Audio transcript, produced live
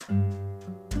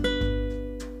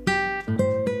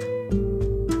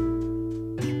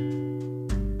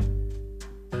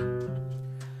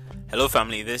Hello,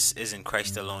 family. This is In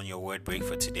Christ Alone, your word break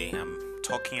for today. I'm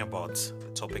talking about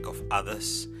the topic of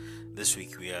others. This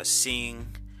week, we are seeing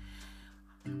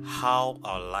how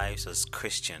our lives as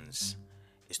Christians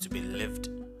is to be lived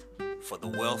for the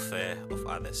welfare of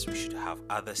others. We should have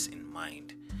others in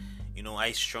mind.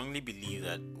 I strongly believe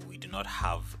that we do not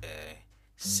have a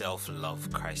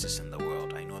self-love crisis in the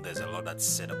world. I know there's a lot that's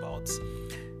said about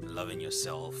loving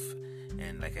yourself,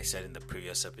 and like I said in the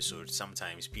previous episode,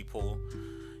 sometimes people,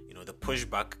 the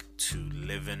pushback to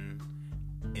living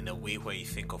in a way where you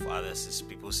think of others is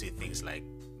people say things like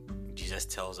Jesus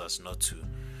tells us not to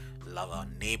love our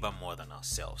neighbor more than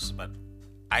ourselves. But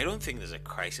I don't think there's a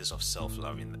crisis of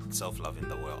self-love in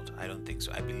the world. I don't think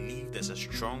so. I believe there's a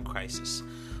strong crisis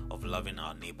of loving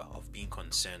our neighbor, of being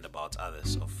concerned about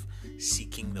others, of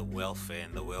seeking the welfare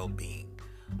and the well-being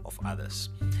of others.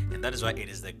 And that is why it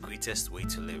is the greatest way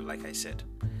to live. Like I said,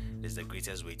 it is the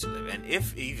greatest way to live. And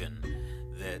if even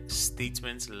the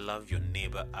statement love your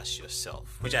neighbor as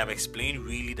yourself, which I have explained,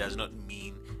 really does not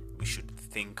mean we should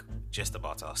think just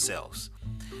about ourselves.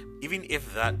 Even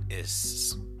if that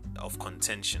is of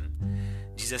contention,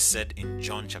 Jesus said in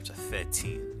John chapter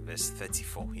 13 verse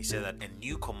 34, he said that a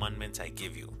new commandment I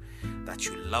give you, that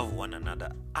you love one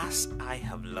another as I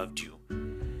have loved you,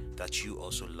 that you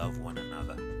also love one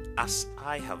another as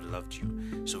I have loved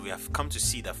you. So we have come to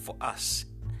see that for us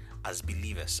as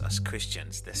believers, as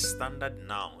Christians, the standard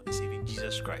now is even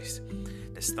Jesus Christ.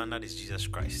 The standard is Jesus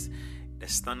Christ. The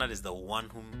standard is the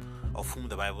one of whom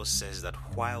the Bible says that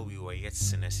while we were yet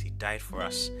sinners, he died for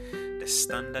us. The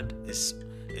standard is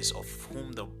of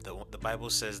whom the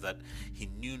Bible says that he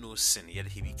knew no sin, yet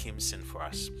he became sin for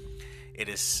us. It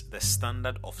is the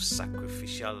standard of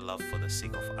sacrificial love for the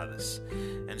sake of others.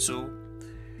 And so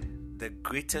the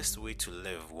greatest way to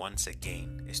live, once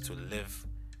again, is to live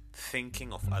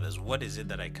thinking of others. What is it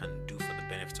that I can do for the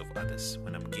benefit of others?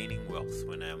 When I'm gaining wealth,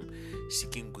 when I'm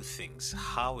seeking good things,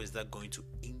 how is that going to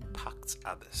impact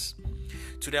others?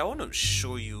 Today I want to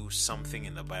show you something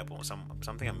in the Bible,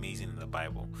 something amazing in the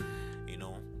Bible.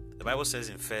 The Bible says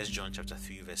in 1 John chapter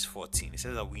 3 verse 14, it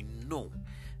says that we know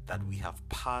that we have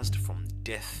passed from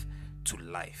death to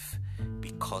life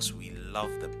because we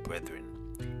love the brethren.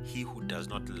 He who does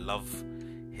not love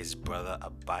his brother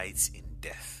abides in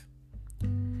death.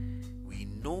 We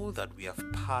know that we have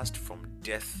passed from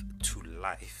death to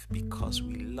life because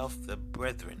we love the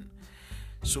brethren.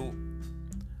 So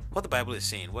what the Bible is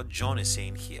saying, what John is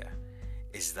saying here,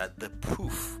 is that the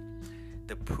proof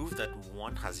that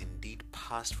one has indeed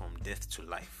passed from death to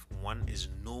life, one is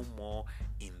no more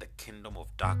in the kingdom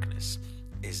of darkness,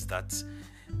 is that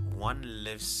one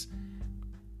lives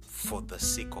for the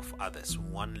sake of others.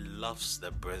 One loves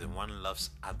the brethren, one loves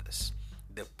others.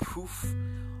 The proof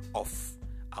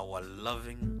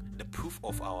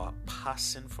of our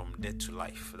passing from death to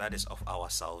life, that is of our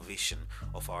salvation,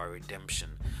 of our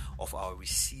redemption, of our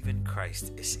receiving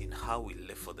Christ, is in how we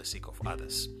live for the sake of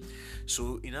others.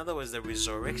 So in other words, the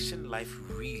resurrection life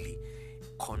really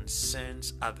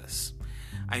concerns others.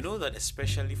 I know that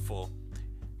especially for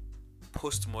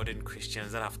postmodern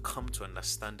Christians that have come to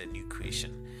understand the new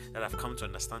creation, that have come to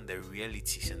understand the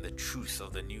realities and the truth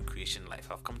of the new creation life,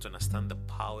 have come to understand the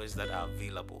powers that are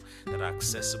available, that are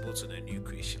accessible to the new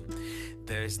creation.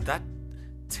 There is that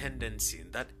tendency,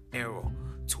 that error,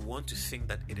 to want to think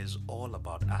that it is all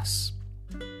about us.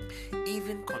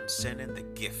 Even concerning the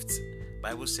gifts,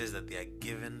 Bible says that they are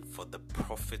given for the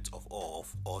profit of all,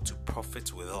 or to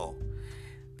profit with all.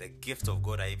 The gift of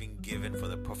God are even given for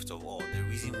the profit of all. The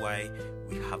reason why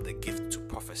we have the gift to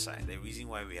prophesy, the reason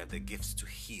why we have the gift to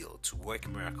heal, to work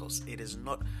miracles, it is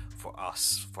not for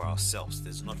us, for ourselves. It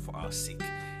is not for our sake.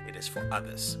 It is for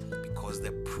others. Because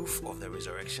the proof of the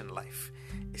resurrection life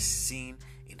is seen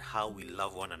in how we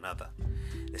love one another.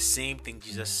 The same thing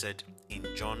Jesus said in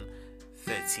John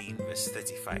 13 verse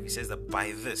 35. He says that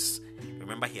by this,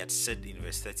 remember he had said in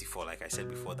verse 34, like I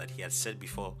said before, that he had said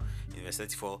before in verse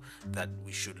 34 that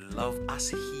we should love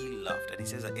as he loved. And he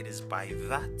says that it is by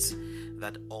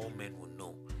that all men will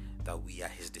know that we are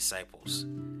his disciples,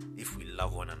 if we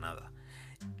love one another.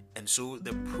 And so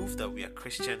the proof that we are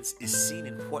Christians is seen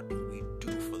in what we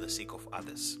do for the sake of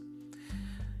others,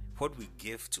 what we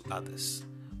give to others,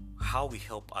 how we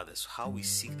help others, how we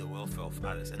seek the welfare of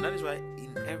others. And that is why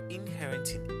inherent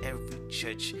in every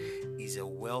church is a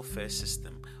welfare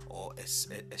system, or a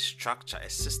structure, a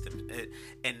system,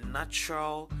 a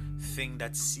natural thing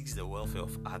that seeks the welfare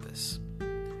of others.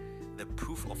 The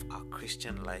proof of our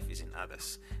Christian life is in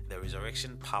others. The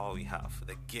resurrection power we have,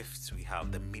 the gifts we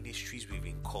have, the ministries we've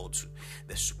been called to,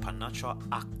 the supernatural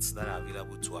acts that are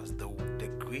available to us,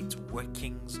 the great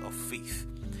workings of faith,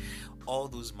 all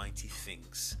those mighty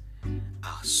things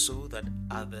are so that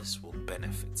others will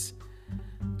benefit.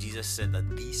 Jesus said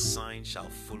that these signs shall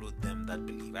follow them that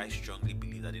believe. I strongly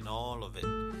believe that in all of it,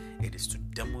 it is to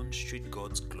demonstrate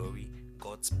God's glory,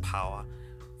 God's power,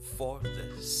 for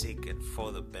the sake and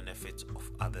for the benefit of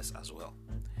others as well.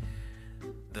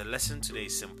 The lesson today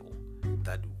is simple,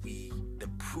 that the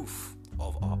proof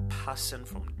of our passing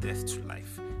from death to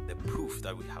life, the proof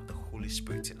that we have the Holy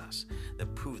Spirit in us, the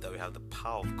proof that we have the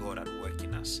power of God at work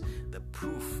in us, the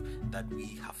proof that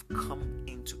we have come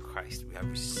into Christ, we have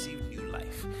received new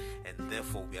life, and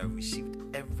therefore we have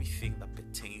received everything that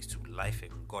pertains to life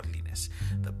and godliness,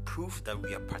 the proof that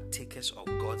we are partakers of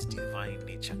God's divine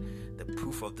nature, the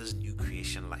proof of this new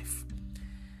creation life,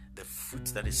 the fruit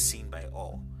that is seen by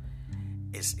all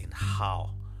is in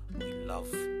how we love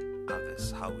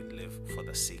others, how we live for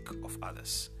the sake of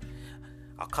others.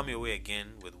 I'll come your way again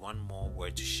with one more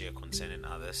word to share concerning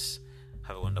others.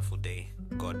 Have a wonderful day.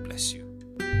 God bless you.